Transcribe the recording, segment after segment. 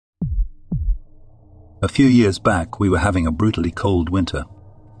A few years back, we were having a brutally cold winter.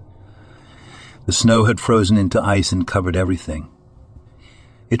 The snow had frozen into ice and covered everything.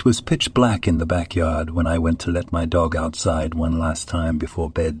 It was pitch black in the backyard when I went to let my dog outside one last time before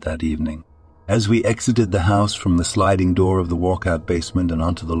bed that evening. As we exited the house from the sliding door of the walkout basement and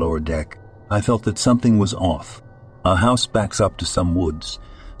onto the lower deck, I felt that something was off. Our house backs up to some woods,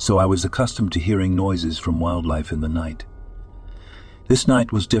 so I was accustomed to hearing noises from wildlife in the night. This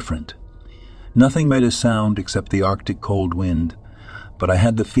night was different. Nothing made a sound except the Arctic cold wind, but I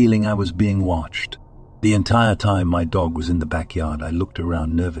had the feeling I was being watched. The entire time my dog was in the backyard, I looked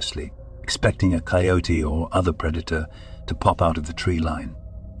around nervously, expecting a coyote or other predator to pop out of the tree line.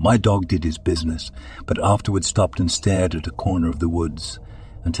 My dog did his business, but afterward stopped and stared at a corner of the woods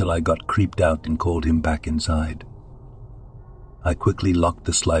until I got creeped out and called him back inside. I quickly locked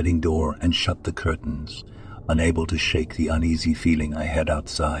the sliding door and shut the curtains, unable to shake the uneasy feeling I had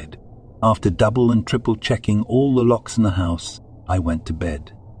outside. After double and triple checking all the locks in the house, I went to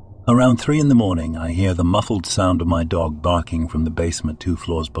bed. Around 3 a.m, I hear the muffled sound of my dog barking from the basement 2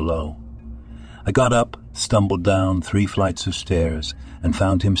 floors below. I got up, stumbled down 3 flights of stairs, and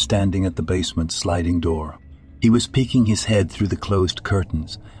found him standing at the basement sliding door. He was peeking his head through the closed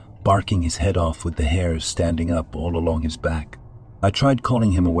curtains, barking his head off with the hairs standing up all along his back. I tried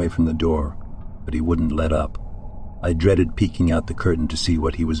calling him away from the door, but he wouldn't let up. I dreaded peeking out the curtain to see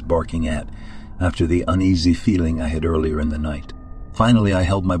what he was barking at, after the uneasy feeling I had earlier in the night. Finally, I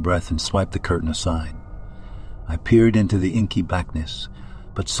held my breath and swiped the curtain aside. I peered into the inky blackness,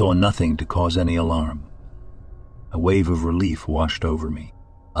 but saw nothing to cause any alarm. A wave of relief washed over me.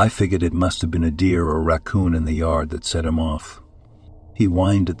 I figured it must have been a deer or raccoon in the yard that set him off. He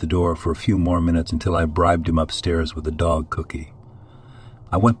whined at the door for a few more minutes until I bribed him upstairs with a dog cookie.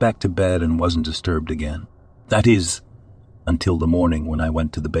 I went back to bed and wasn't disturbed again. That is, until the morning when I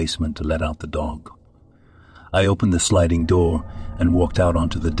went to the basement to let out the dog. I opened the sliding door and walked out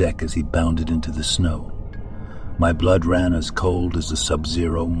onto the deck as he bounded into the snow. My blood ran as cold as the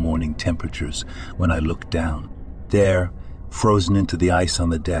sub-zero morning temperatures when I looked down. There, frozen into the ice on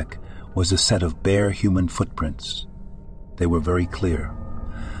the deck, was a set of bare human footprints. They were very clear.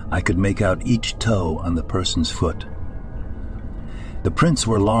 I could make out each toe on the person's foot. The prints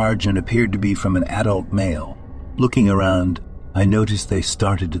were large and appeared to be from an adult male. Looking around, I noticed they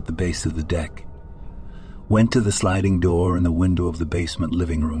started at the base of the deck, went to the sliding door in the window of the basement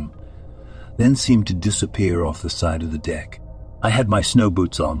living room, then seemed to disappear off the side of the deck. I had my snow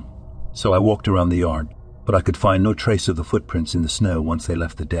boots on, so I walked around the yard, but I could find no trace of the footprints in the snow once they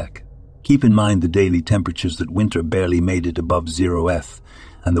left the deck. Keep in mind the daily temperatures that winter barely made it above 0°F,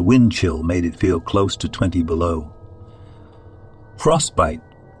 and the wind chill made it feel close to 20 below. Frostbite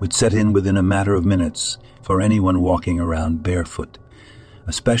would set in within a matter of minutes for anyone walking around barefoot,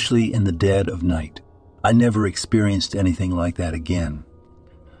 especially in the dead of night. I never experienced anything like that again,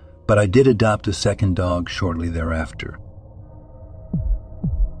 but I did adopt a second dog shortly thereafter.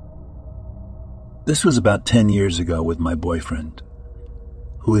 This was about 10 years ago with my boyfriend,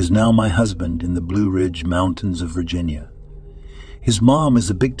 who is now my husband in the Blue Ridge Mountains of Virginia. His mom is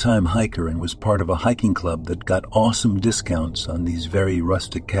a big-time hiker and was part of a hiking club that got awesome discounts on these very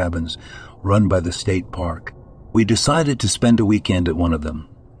rustic cabins run by the state park. We decided to spend a weekend at one of them.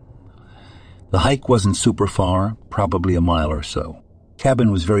 The hike wasn't super far, probably a mile or so.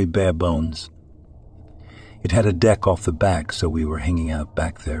 Cabin was very bare bones. It had a deck off the back, so we were hanging out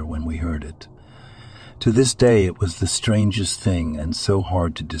back there when we heard it. To this day, it was the strangest thing and so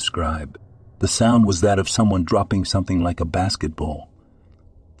hard to describe. The sound was that of someone dropping something like a basketball.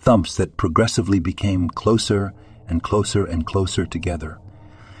 Thumps that progressively became closer and closer and closer together,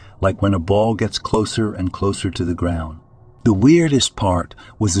 like when a ball gets closer and closer to the ground. The weirdest part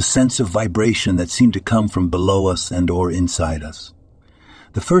was the sense of vibration that seemed to come from below us and or inside us.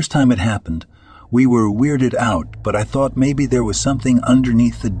 The first time it happened, we were weirded out, but I thought maybe there was something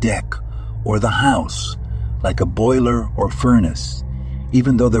underneath the deck or the house, like a boiler or furnace,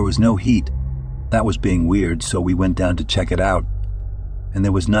 even though there was no heat. That was being weird, so we went down to check it out. And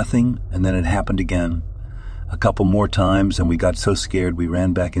there was nothing, and then it happened again. A couple more times, and we got so scared we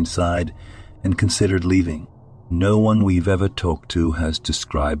ran back inside and considered leaving. No one we've ever talked to has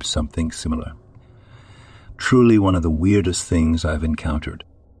described something similar. Truly one of the weirdest things I've encountered.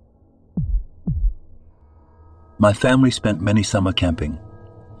 My family spent many summer camping.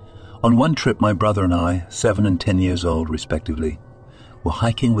 On one trip, my brother and I, 7 and 10 years old respectively, were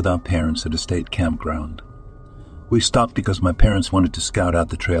hiking with our parents at a state campground. We stopped because my parents wanted to scout out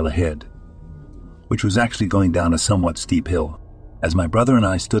the trail ahead, which was actually going down a somewhat steep hill. As my brother and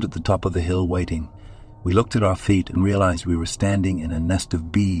I stood at the top of the hill waiting, we looked at our feet and realized we were standing in a nest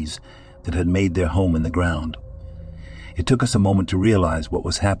of bees that had made their home in the ground. It took us a moment to realize what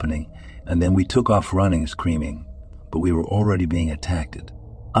was happening, and then we took off running, screaming, but we were already being attacked.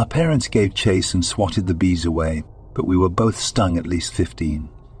 Our parents gave chase and swatted the bees away, but we were both stung at least 15,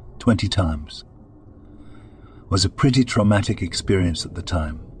 20 times. It was a pretty traumatic experience at the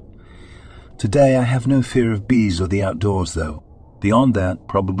time. Today I have no fear of bees or the outdoors, though. Beyond that,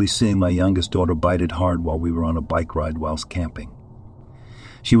 probably seeing my youngest daughter bite it hard while we were on a bike ride whilst camping.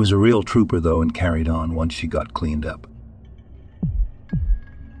 She was a real trooper, though, and carried on once she got cleaned up.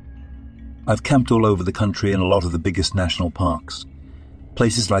 I've camped all over the country in a lot of the biggest national parks.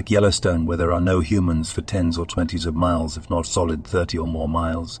 Places like Yellowstone, where there are no humans for 10s or 20s of miles, if not solid 30 or more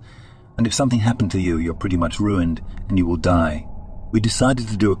miles. And if something happened to you, you're pretty much ruined and you will die. We decided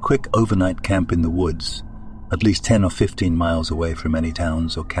to do a quick overnight camp in the woods, at least 10 or 15 miles away from any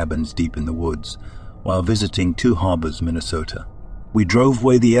towns or cabins deep in the woods, while visiting Two Harbors, Minnesota. We drove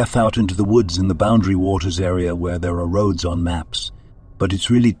way the F out into the woods in the Boundary Waters area where there are roads on maps, but it's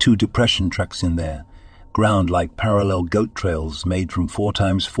really 2 depression tracks in there, ground like parallel goat trails made from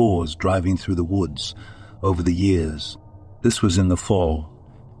 4x4s driving through the woods over the years. This was in the fall,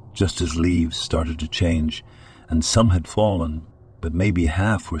 just as leaves started to change, and some had fallen, but maybe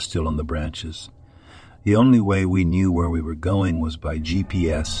half were still on the branches. The only way we knew where we were going was by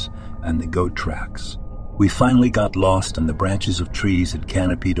GPS and the goat tracks. We finally got lost, and the branches of trees had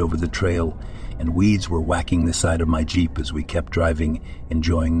canopied over the trail, and weeds were whacking the side of my Jeep as we kept driving,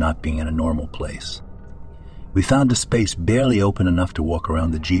 enjoying not being in a normal place. We found a space barely open enough to walk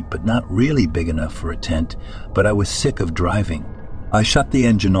around the Jeep, but not really big enough for a tent, but I was sick of driving. I shut the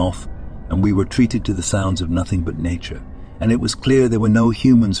engine off, and we were treated to the sounds of nothing but nature, and it was clear there were no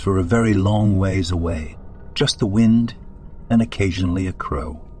humans for a very long ways away, just the wind and occasionally a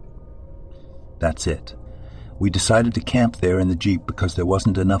crow. That's it. We decided to camp there in the Jeep because there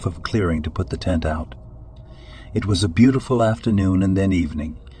wasn't enough of a clearing to put the tent out. It was a beautiful afternoon and then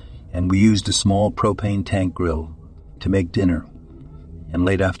evening, and we used a small propane tank grill to make dinner and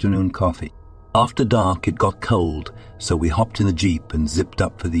late afternoon coffee. After dark, it got cold, so we hopped in the Jeep and zipped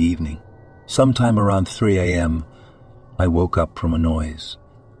up for the evening. Sometime around 3 a.m., I woke up from a noise.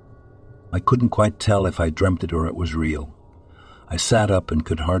 I couldn't quite tell if I dreamt it or it was real. I sat up and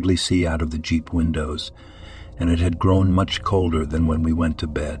could hardly see out of the Jeep windows, and it had grown much colder than when we went to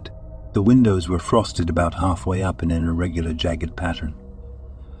bed. The windows were frosted about halfway up in an irregular, jagged pattern.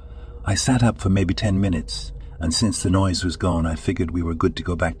 I sat up for maybe 10 minutes, and since the noise was gone, I figured we were good to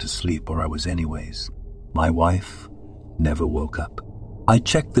go back to sleep, or I was anyways. My wife never woke up. I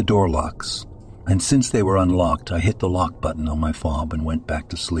checked the door locks, and since they were unlocked, I hit the lock button on my fob and went back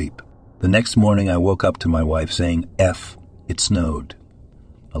to sleep. The next morning, I woke up to my wife saying, F, it snowed.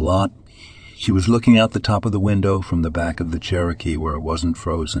 A lot. She was looking out the top of the window from the back of the Cherokee where it wasn't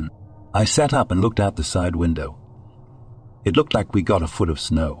frozen. I sat up and looked out the side window. It looked like we got a foot of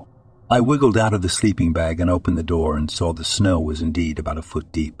snow. I wiggled out of the sleeping bag and opened the door and saw the snow was indeed about a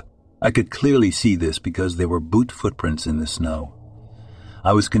foot deep. I could clearly see this because there were boot footprints in the snow.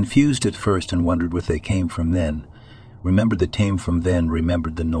 I was confused at first and wondered where they came from then. Remembered the came from then,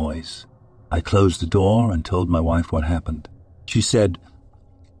 remembered the noise. I closed the door and told my wife what happened. She said,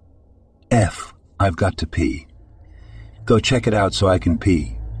 F, I've got to pee. Go check it out so I can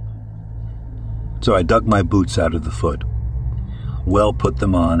pee. So I dug my boots out of the foot, well put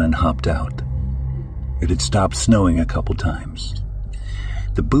them on and hopped out. It had stopped snowing a couple times.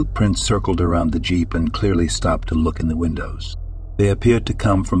 The boot prints circled around the Jeep and clearly stopped to look in the windows. They appeared to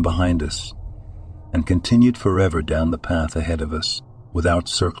come from behind us and continued forever down the path ahead of us without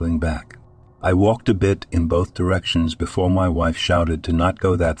circling back. I walked a bit in both directions before my wife shouted to not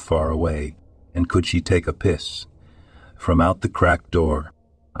go that far away, and could she take a piss? From out the cracked door,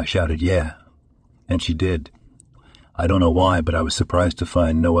 I shouted, yeah, and she did. I don't know why, but I was surprised to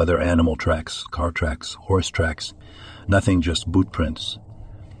find no other animal tracks, car tracks, horse tracks, nothing, just boot prints.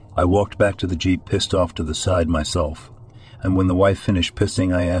 I walked back to the Jeep, pissed off to the side myself, and when the wife finished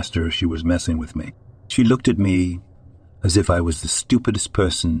pissing, I asked her if she was messing with me. She looked at me as if I was the stupidest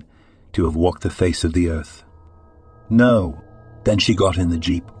person to have walked the face of the earth. No. Then she got in the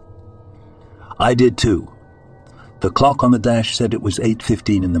Jeep. I did too. The clock on the dash said it was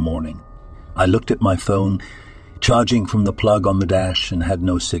 8:15 in the morning. I looked at my phone, charging from the plug on the dash, and had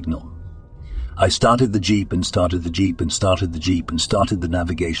no signal. I started the Jeep and started the Jeep and started the Jeep and started the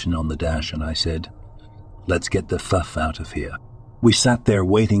navigation on the dash, and I said, let's get the fuff out of here. We sat there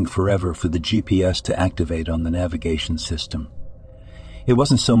waiting forever for the GPS to activate on the navigation system. It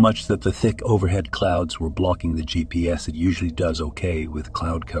wasn't so much that the thick overhead clouds were blocking the GPS. It usually does okay with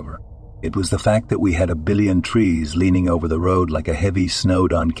cloud cover. It was the fact that we had a billion trees leaning over the road like a heavy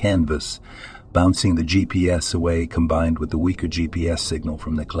snowed-on canvas, bouncing the GPS away combined with the weaker GPS signal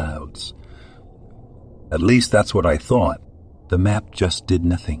from the clouds. At least that's what I thought. The map just did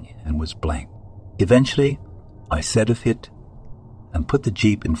nothing and was blank. Eventually, I set a hit and put the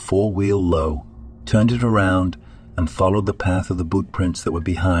Jeep in four-wheel low, turned it around, and followed the path of the boot prints that were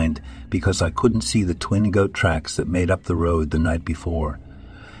behind because I couldn't see the twin goat tracks that made up the road the night before,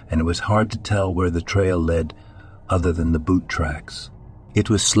 and it was hard to tell where the trail led other than the boot tracks. It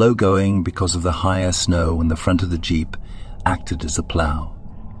was slow going because of the higher snow, and the front of the Jeep acted as a plow.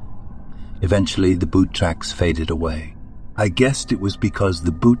 Eventually, the boot tracks faded away. I guessed it was because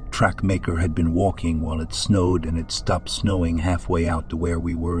the boot track maker had been walking while it snowed and it stopped snowing halfway out to where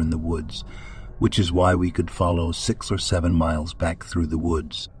we were in the woods, which is why we could follow 6 or 7 miles back through the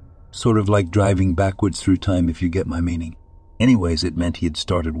woods. Sort of like driving backwards through time, if you get my meaning. Anyways, it meant he had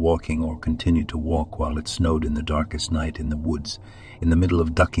started walking or continued to walk while it snowed in the darkest night in the woods, in the middle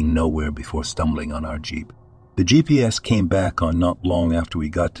of ducking nowhere before stumbling on our Jeep. The GPS came back on not long after we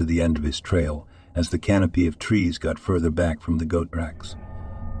got to the end of his trail, as the canopy of trees got further back from the goat tracks,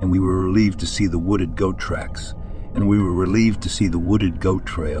 and we were relieved to see the wooded goat tracks, and we were relieved to see the wooded goat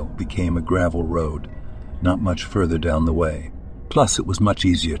trail became a gravel road, not much further down the way. Plus, it was much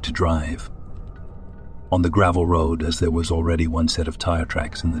easier to drive on the gravel road, as there was already one set of tire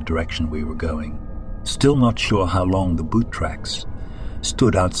tracks in the direction we were going. Still not sure how long the boot tracks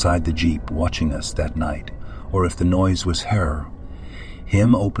stood outside the Jeep watching us that night, or if the noise was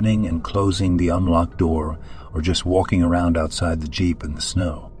him opening and closing the unlocked door, or just walking around outside the Jeep in the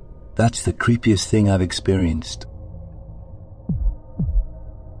snow. That's the creepiest thing I've experienced.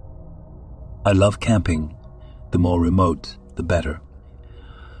 I love camping. The more remote, the better.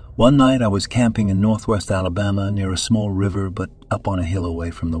 One night I was camping in northwest Alabama near a small river but up on a hill away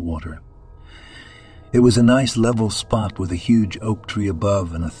from the water. It was a nice level spot with a huge oak tree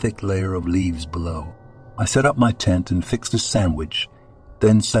above and a thick layer of leaves below. I set up my tent and fixed a sandwich,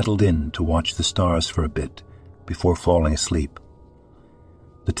 then settled in to watch the stars for a bit before falling asleep.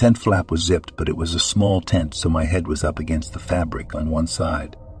 The tent flap was zipped, but it was a small tent, so my head was up against the fabric on one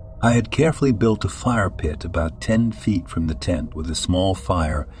side. I had carefully built a fire pit about 10 feet from the tent with a small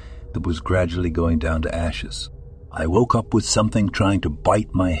fire that was gradually going down to ashes. I woke up with something trying to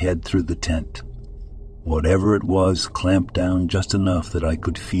bite my head through the tent. Whatever it was clamped down just enough that I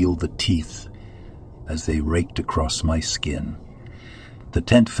could feel the teeth as they raked across my skin. The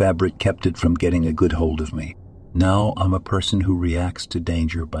tent fabric kept it from getting a good hold of me. Now I'm a person who reacts to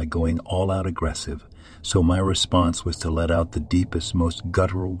danger by going all-out aggressive, so my response was to let out the deepest, most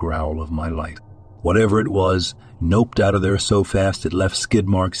guttural growl of my life. Whatever it was, noped out of there so fast it left skid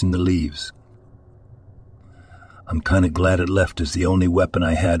marks in the leaves. I'm kind of glad it left, as the only weapon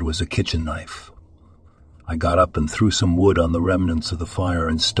I had was a kitchen knife. I got up and threw some wood on the remnants of the fire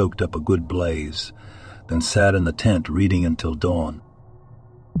and stoked up a good blaze, then sat in the tent reading until dawn.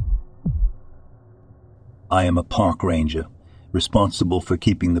 I am a park ranger, responsible for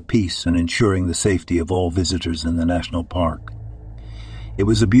keeping the peace and ensuring the safety of all visitors in the national park. It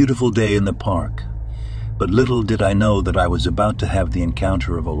was a beautiful day in the park, but little did I know that I was about to have the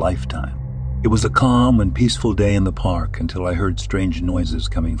encounter of a lifetime. It was a calm and peaceful day in the park until I heard strange noises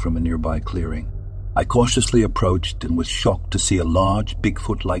coming from a nearby clearing. I cautiously approached and was shocked to see a large,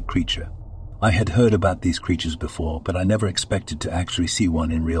 Bigfoot-like creature. I had heard about these creatures before, but I never expected to actually see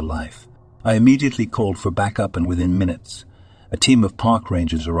one in real life. I immediately called for backup, and within minutes, a team of park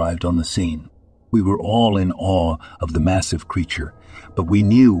rangers arrived on the scene. We were all in awe of the massive creature, but we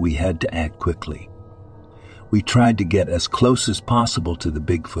knew we had to act quickly. We tried to get as close as possible to the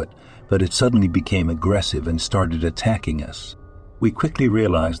Bigfoot, but it suddenly became aggressive and started attacking us. We quickly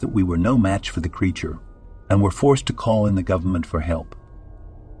realized that we were no match for the creature, and were forced to call in the government for help.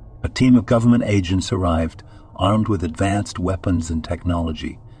 A team of government agents arrived, armed with advanced weapons and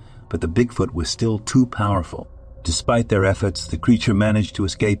technology, but the Bigfoot was still too powerful. Despite their efforts, the creature managed to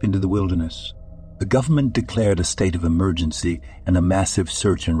escape into the wilderness. The government declared a state of emergency, and a massive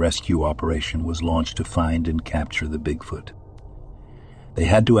search and rescue operation was launched to find and capture the Bigfoot. They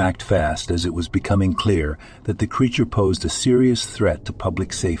had to act fast, as it was becoming clear that the creature posed a serious threat to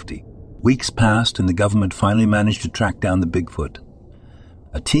public safety. Weeks passed, and the government finally managed to track down the Bigfoot.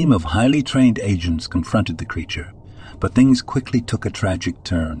 A team of highly trained agents confronted the creature, but things quickly took a tragic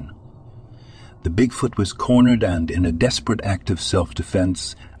turn. The Bigfoot was cornered and, in a desperate act of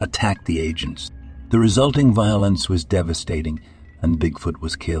self-defense, attacked the agents. The resulting violence was devastating, and Bigfoot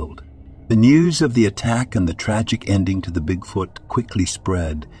was killed. The news of the attack and the tragic ending to the Bigfoot quickly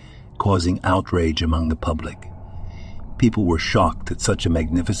spread, causing outrage among the public. people were shocked that such a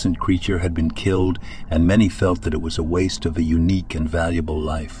magnificent creature had been killed, and many felt that it was a waste of a unique and valuable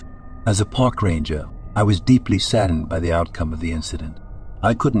life. As a park ranger, I was deeply saddened by the outcome of the incident.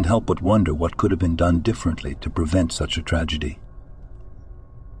 I couldn't help but wonder what could have been done differently to prevent such a tragedy.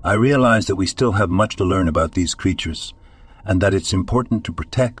 I realized that we still have much to learn about these creatures, and that it's important to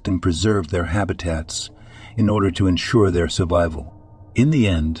protect and preserve their habitats in order to ensure their survival. In the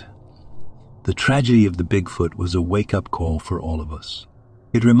end, the tragedy of the Bigfoot was a wake-up call for all of us.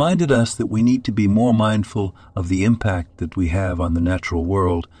 It reminded us that we need to be more mindful of the impact that we have on the natural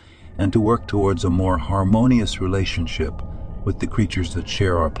world and to work towards a more harmonious relationship with the creatures that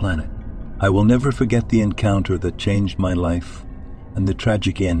share our planet. I will never forget the encounter that changed my life and the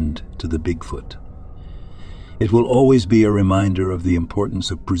tragic end to the Bigfoot. It will always be a reminder of the importance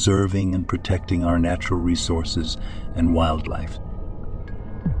of preserving and protecting our natural resources and wildlife.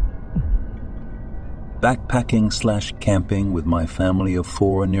 Backpacking/camping with my family of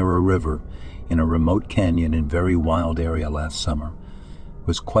 4 near a river in a remote canyon in a very wild area last summer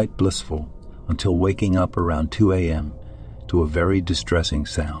was quite blissful until waking up around 2 a.m. to a very distressing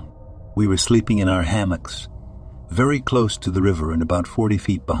sound. We were sleeping in our hammocks. Very close to the river and about 40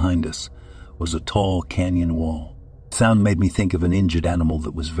 feet behind us was a tall canyon wall. The sound made me think of an injured animal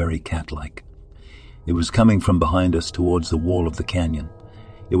that was very cat-like. It was coming from behind us towards the wall of the canyon.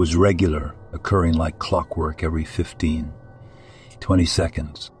 It was regular, occurring like clockwork every 15, 20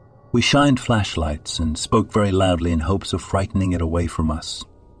 seconds. We shined flashlights and spoke very loudly in hopes of frightening it away from us.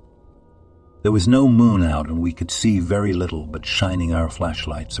 There was no moon out and we could see very little, but shining our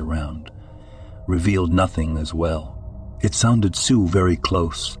flashlights around revealed nothing as well. It sounded so very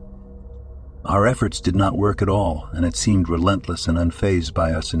close. Our efforts did not work at all, and it seemed relentless and unfazed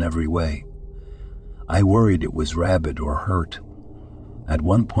by us in every way. I worried it was rabid or hurt. At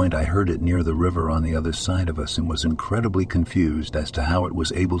one point I heard it near the river on the other side of us and was incredibly confused as to how it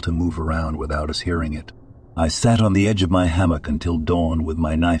was able to move around without us hearing it. I sat on the edge of my hammock until dawn with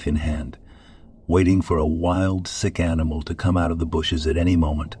my knife in hand, waiting for a wild, sick animal to come out of the bushes at any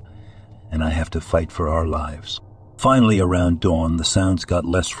moment, and I have to fight for our lives. Finally, around dawn, the sounds got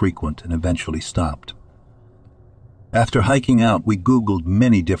less frequent and eventually stopped. After hiking out, we Googled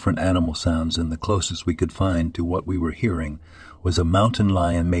many different animal sounds, and the closest we could find to what we were hearing was a mountain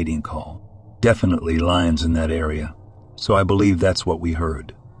lion mating call. Definitely lions in that area, so I believe that's what we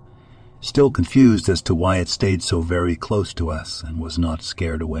heard. Still confused as to why it stayed so very close to us and was not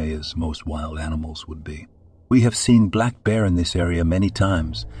scared away as most wild animals would be. We have seen black bear in this area many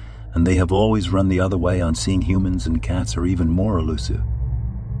times, and they have always run the other way on seeing humans, and cats are even more elusive.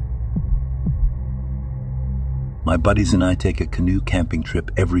 My buddies and I take a canoe camping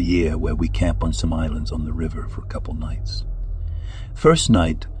trip every year where we camp on some islands on the river for a couple nights. First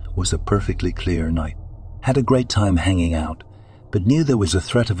night was a perfectly clear night. Had a great time hanging out, but knew there was a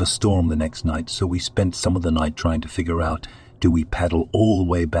threat of a storm the next night, so we spent some of the night trying to figure out, do we paddle all the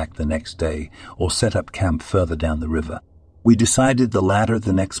way back the next day or set up camp further down the river? We decided the latter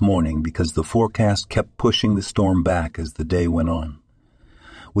the next morning because the forecast kept pushing the storm back as the day went on.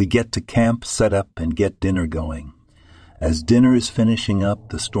 We get to camp, set up, and get dinner going. As dinner is finishing up,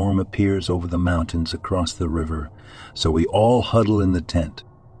 the storm appears over the mountains across the river, so we all huddle in the tent.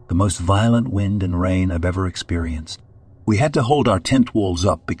 The most violent wind and rain I've ever experienced. We had to hold our tent walls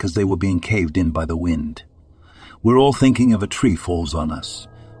up because they were being caved in by the wind. We're all thinking if a tree falls on us.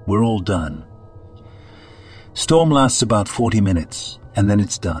 We're all done. Storm lasts about 40 minutes, and then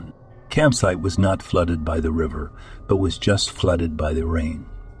it's done. Campsite was not flooded by the river, but was just flooded by the rain.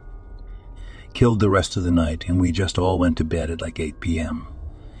 Killed the rest of the night, and we just all went to bed at like 8 p.m.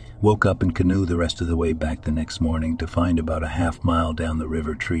 Woke up in canoe the rest of the way back the next morning to find about a half-mile down the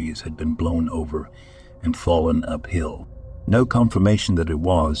river trees had been blown over and fallen uphill. No confirmation that it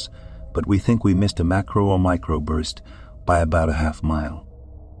was, but we think we missed a macro or micro burst by about a half-mile.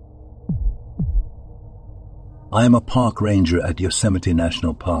 I am a park ranger at Yosemite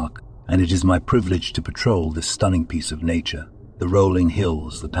National Park, and it is my privilege to patrol this stunning piece of nature. The rolling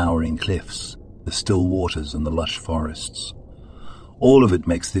hills, the towering cliffs, the still waters, and the lush forests. All of it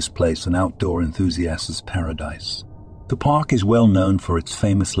makes this place an outdoor enthusiast's paradise. The park is well known for its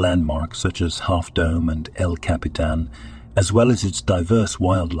famous landmarks such as Half Dome and El Capitan, as well as its diverse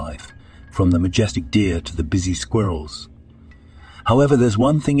wildlife, from the majestic deer to the busy squirrels. However, there's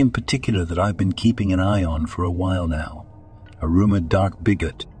one thing in particular that I've been keeping an eye on for a while now, a rumored dark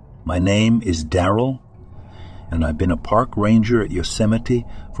bigot. My name is Daryl, and I've been a park ranger at Yosemite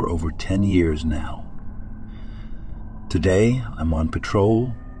for over 10 years now. Today, I'm on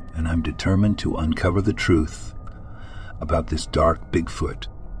patrol, and I'm determined to uncover the truth about this dark Bigfoot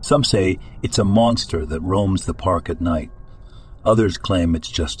Some say it's a monster that roams the park at night. Others claim it's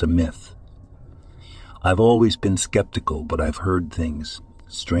just a myth. I've always been skeptical, but I've heard things,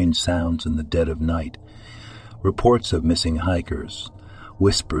 strange sounds in the dead of night, reports of missing hikers,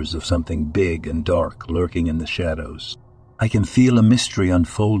 whispers of something big and dark lurking in the shadows. I can feel a mystery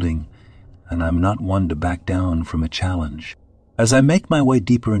unfolding, and I'm not one to back down from a challenge. As I make my way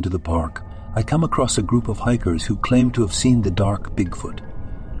deeper into the park, I come across a group of hikers who claim to have seen the dark Bigfoot.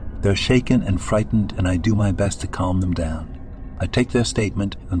 They're shaken and frightened, and I do my best to calm them down. I take their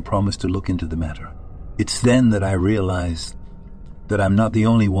statement and promise to look into the matter. It's then that I realize that I'm not the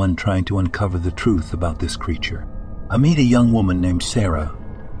only one trying to uncover the truth about this creature. I meet a young woman named Sarah,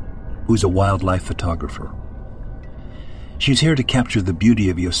 who's a wildlife photographer. She's here to capture the beauty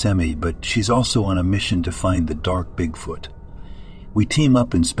of Yosemite, but she's also on a mission to find the dark Bigfoot. We team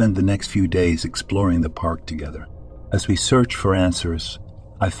up and spend the next few days exploring the park together. As we search for answers,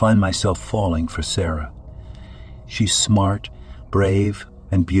 I find myself falling for Sarah. She's smart, brave,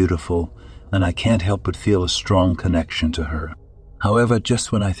 and beautiful, and I can't help but feel a strong connection to her. However,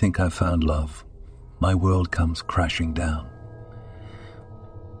 just when I think I've found love, my world comes crashing down.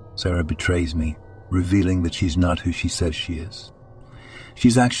 Sarah betrays me, revealing that she's not who she says she is.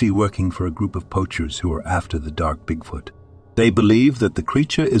 She's actually working for a group of poachers who are after the dark Bigfoot. They believe that the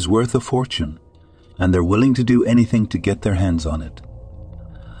creature is worth a fortune, and they're willing to do anything to get their hands on it.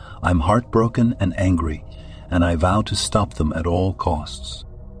 I'm heartbroken and angry, and I vow to stop them at all costs.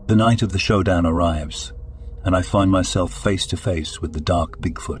 The night of the showdown arrives, and I find myself face to face with the dark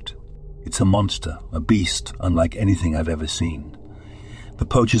Bigfoot. It's a monster, a beast unlike anything I've ever seen. The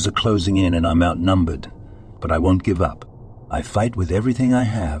poachers are closing in and I'm outnumbered, but I won't give up. I fight with everything I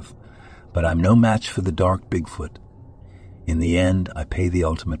have, but I'm no match for the dark Bigfoot. In the end, I pay the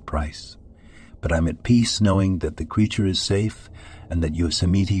ultimate price, but I'm at peace knowing that the creature is safe and that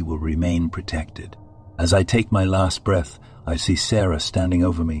Yosemite will remain protected. As I take my last breath, I see Sarah standing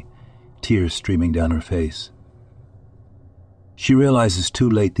over me, tears streaming down her face. She realizes too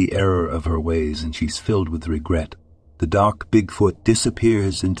late the error of her ways, and she's filled with regret. The dark Bigfoot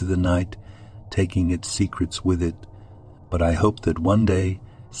disappears into the night, taking its secrets with it, but I hope that one day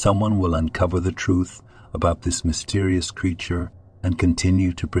someone will uncover the truth about this mysterious creature and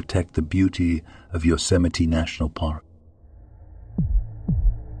continue to protect the beauty of Yosemite National Park.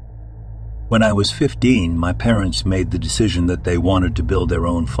 When I was 15, my parents made the decision that they wanted to build their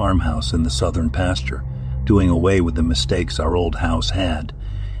own farmhouse in the southern pasture, doing away with the mistakes our old house had,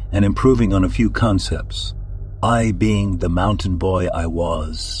 and improving on a few concepts. I, being the mountain boy I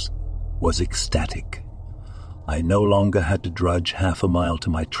was ecstatic. I no longer had to drudge half a mile to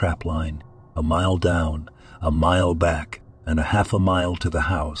my trap line, a mile down, a mile back, and a half a mile to the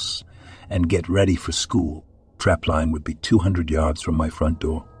house, and get ready for school. Trap line would be 200 yards from my front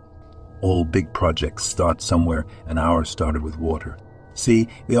door. All big projects start somewhere, and ours started with water. See,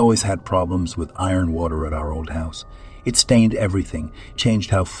 we always had problems with iron water at our old house. It stained everything,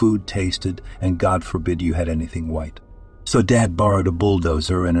 changed how food tasted, and God forbid you had anything white. So Dad borrowed a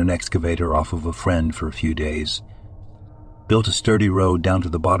bulldozer and an excavator off of a friend for a few days, built a sturdy road down to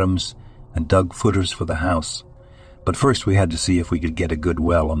the bottoms, and dug footers for the house. But first we had to see if we could get a good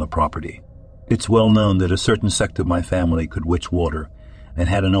well on the property. It's well known that a certain sect of my family could witch water, and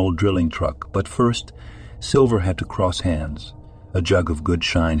had an old drilling truck, but first, silver had to cross hands, a jug of good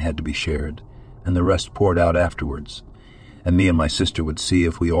shine had to be shared, and the rest poured out afterwards, and me and my sister would see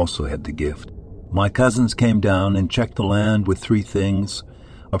if we also had the gift. My cousins came down and checked the land with 3 things: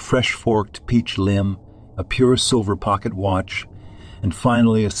 a fresh forked peach limb, a pure silver pocket watch, and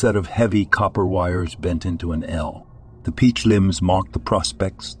finally a set of heavy copper wires bent into an L. The peach limbs marked the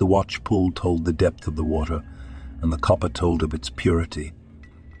prospects, the watch pull told the depth of the water, and the copper told of its purity.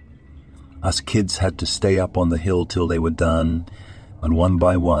 Us kids had to stay up on the hill till they were done, and one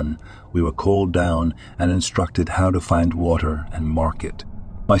by one we were called down and instructed how to find water and mark it.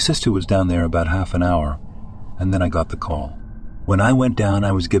 My sister was down there about half an hour, and then I got the call. When I went down,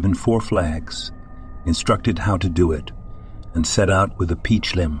 I was given 4 flags, instructed how to do it, and set out with a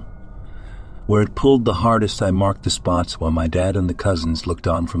peach limb. Where it pulled the hardest, I marked the spots while my dad and the cousins looked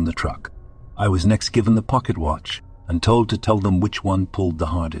on from the truck. I was next given the pocket watch and told to tell them which one pulled the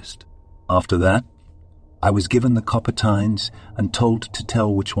hardest. After that, I was given the copper tines and told to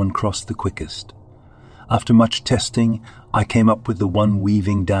tell which one crossed the quickest. After much testing, I came up with the one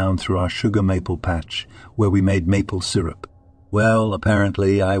weaving down through our sugar maple patch where we made maple syrup. Well,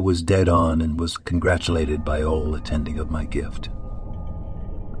 apparently I was dead on and was congratulated by all attending of my gift.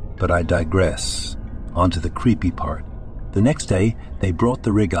 But I digress. On to the creepy part. The next day, they brought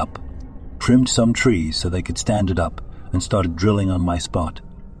the rig up, trimmed some trees so they could stand it up, and started drilling on my spot.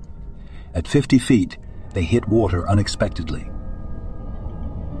 At 50 feet, they hit water unexpectedly.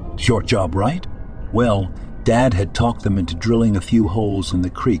 Short job, right? Well, Dad had talked them into drilling a few holes in the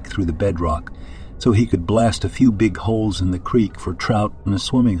creek through the bedrock so he could blast a few big holes in the creek for trout and a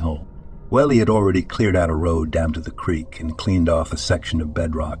swimming hole. Well, he had already cleared out a road down to the creek and cleaned off a section of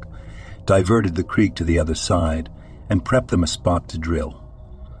bedrock, diverted the creek to the other side, and prepped them a spot to drill.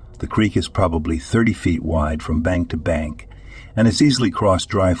 The creek is probably 30 feet wide from bank to bank, and is easily crossed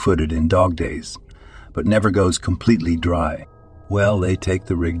dry-footed in dog days, but never goes completely dry. Well, they take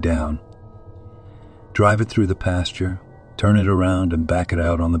the rig down, drive it through the pasture, turn it around, and back it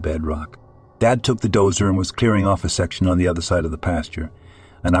out on the bedrock. Dad took the dozer and was clearing off a section on the other side of the pasture,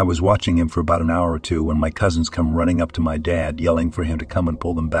 and I was watching him for about an hour or two when my cousins come running up to my dad, yelling for him to come and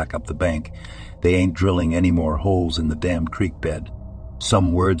pull them back up the bank. They ain't drilling any more holes in the damn creek bed.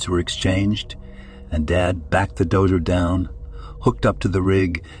 Some words were exchanged, and Dad backed the dozer down, hooked up to the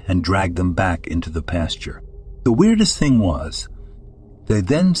rig, and dragged them back into the pasture. The weirdest thing was, they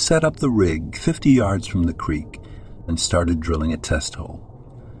then set up the rig 50 yards from the creek and started drilling a test hole.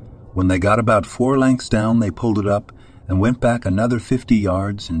 When they got about 4 lengths down, they pulled it up and went back another 50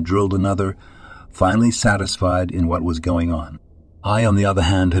 yards and drilled another, finally satisfied in what was going on. I, on the other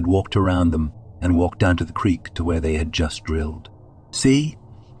hand, had walked around them and walked down to the creek to where they had just drilled. See,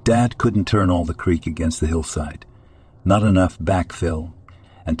 Dad couldn't turn all the creek against the hillside. Not enough backfill,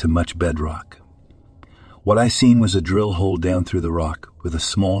 and too much bedrock. What I seen was a drill hole down through the rock with a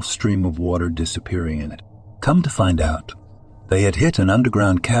small stream of water disappearing in it. Come to find out, they had hit an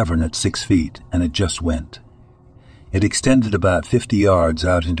underground cavern at 6 feet, and it just went. It extended about 50 yards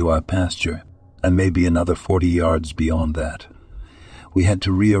out into our pasture, and maybe another 40 yards beyond that. We had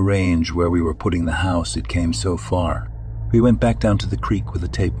to rearrange where we were putting the house, it came so far. We went back down to the creek with a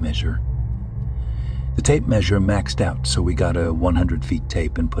tape measure. The tape measure maxed out, so we got a 100 feet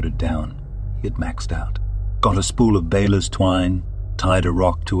tape and put it down. It maxed out. Got a spool of baler's twine, tied a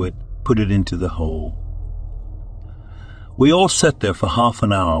rock to it, put it into the hole. We all sat there for half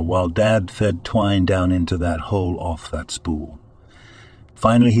an hour while Dad fed twine down into that hole off that spool.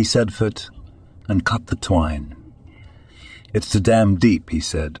 Finally he said fit and cut the twine. It's too damn deep, he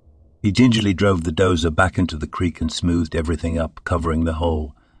said. He gingerly drove the dozer back into the creek and smoothed everything up, covering the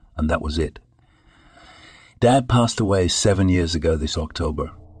hole, and that was it. Dad passed away 7 years ago this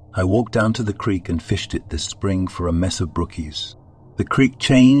October. I walked down to the creek and fished it this spring for a mess of brookies. The creek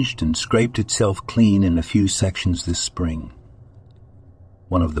changed and scraped itself clean in a few sections this spring.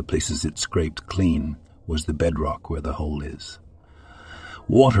 One of the places it scraped clean was the bedrock where the hole is.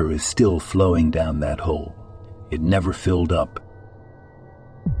 Water is still flowing down that hole. It never filled up.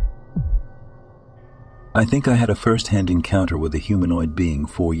 I think I had a first-hand encounter with a humanoid being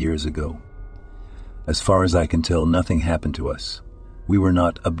 4 years ago. As far as I can tell, nothing happened to us. We were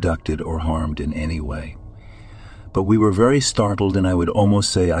not abducted or harmed in any way. But we were very startled, and I would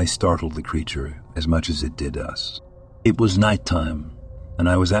almost say I startled the creature as much as it did us. It was nighttime, and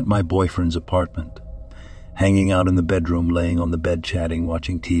I was at my boyfriend's apartment, hanging out in the bedroom, laying on the bed chatting,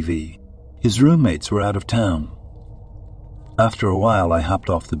 watching TV. His roommates were out of town. After a while, I hopped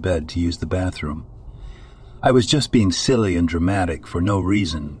off the bed to use the bathroom. I was just being silly and dramatic for no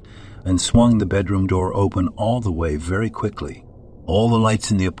reason, and swung the bedroom door open all the way very quickly. All the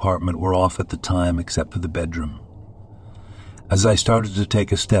lights in the apartment were off at the time except for the bedroom. As I started to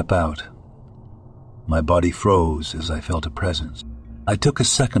take a step out, my body froze as I felt a presence. I took a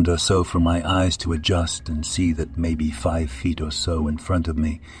second or so for my eyes to adjust and see that maybe 5 feet or so in front of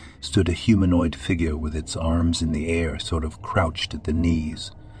me stood a humanoid figure with its arms in the air, sort of crouched at the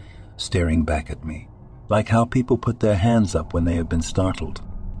knees, staring back at me, like how people put their hands up when they have been startled.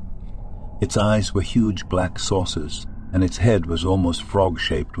 Its eyes were huge black saucers, and its head was almost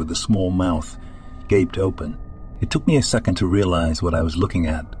frog-shaped with a small mouth, gaped open. It took me a second to realize what I was looking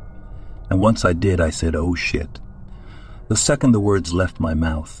at, and once I did, I said, "Oh shit." The second the words left my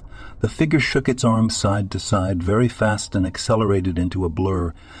mouth, the figure shook its arms side to side very fast and accelerated into a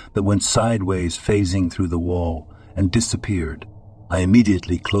blur that went sideways, phasing through the wall, and disappeared. I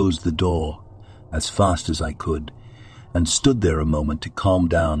immediately closed the door as fast as I could and stood there a moment to calm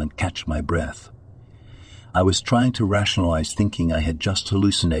down and catch my breath. I was trying to rationalize, thinking I had just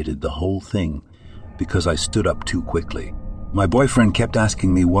hallucinated the whole thing because I stood up too quickly. My boyfriend kept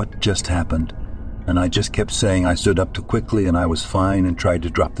asking me what just happened, and I just kept saying I stood up too quickly and I was fine and tried to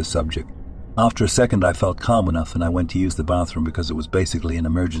drop the subject. After a second, I felt calm enough and I went to use the bathroom because it was basically an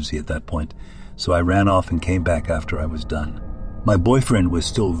emergency at that point, so I ran off and came back after I was done. My boyfriend was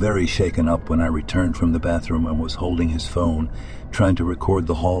still very shaken up when I returned from the bathroom and was holding his phone, trying to record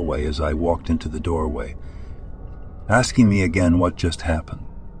the hallway as I walked into the doorway, asking me again what just happened.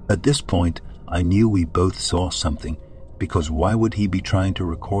 At this point, I knew we both saw something, because why would he be trying to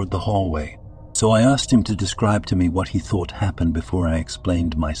record the hallway? So I asked him to describe to me what he thought happened before I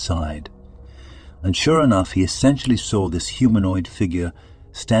explained my side. And sure enough, he essentially saw this humanoid figure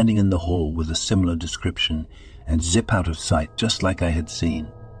standing in the hall with a similar description and zip out of sight just like I had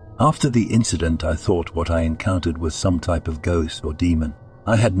seen. After the incident, I thought what I encountered was some type of ghost or demon.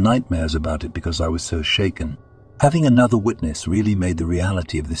 I had nightmares about it because I was so shaken. Having another witness really made the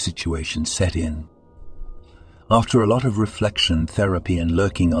reality of the situation set in. After a lot of reflection, therapy, and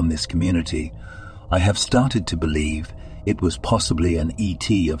lurking on this community, I have started to believe it was possibly an ET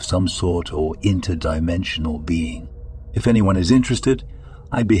of some sort or interdimensional being. If anyone is interested,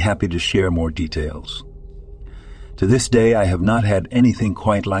 I'd be happy to share more details. To this day, I have not had anything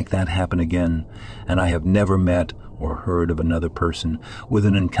quite like that happen again, and I have never met or heard of another person with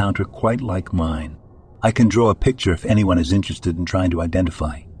an encounter quite like mine. I can draw a picture if anyone is interested in trying to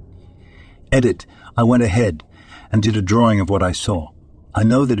identify. Edit, I went ahead and did a drawing of what I saw. I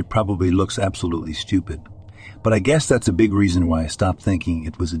know that it probably looks absolutely stupid, but I guess that's a big reason why I stopped thinking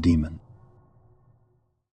it was a demon.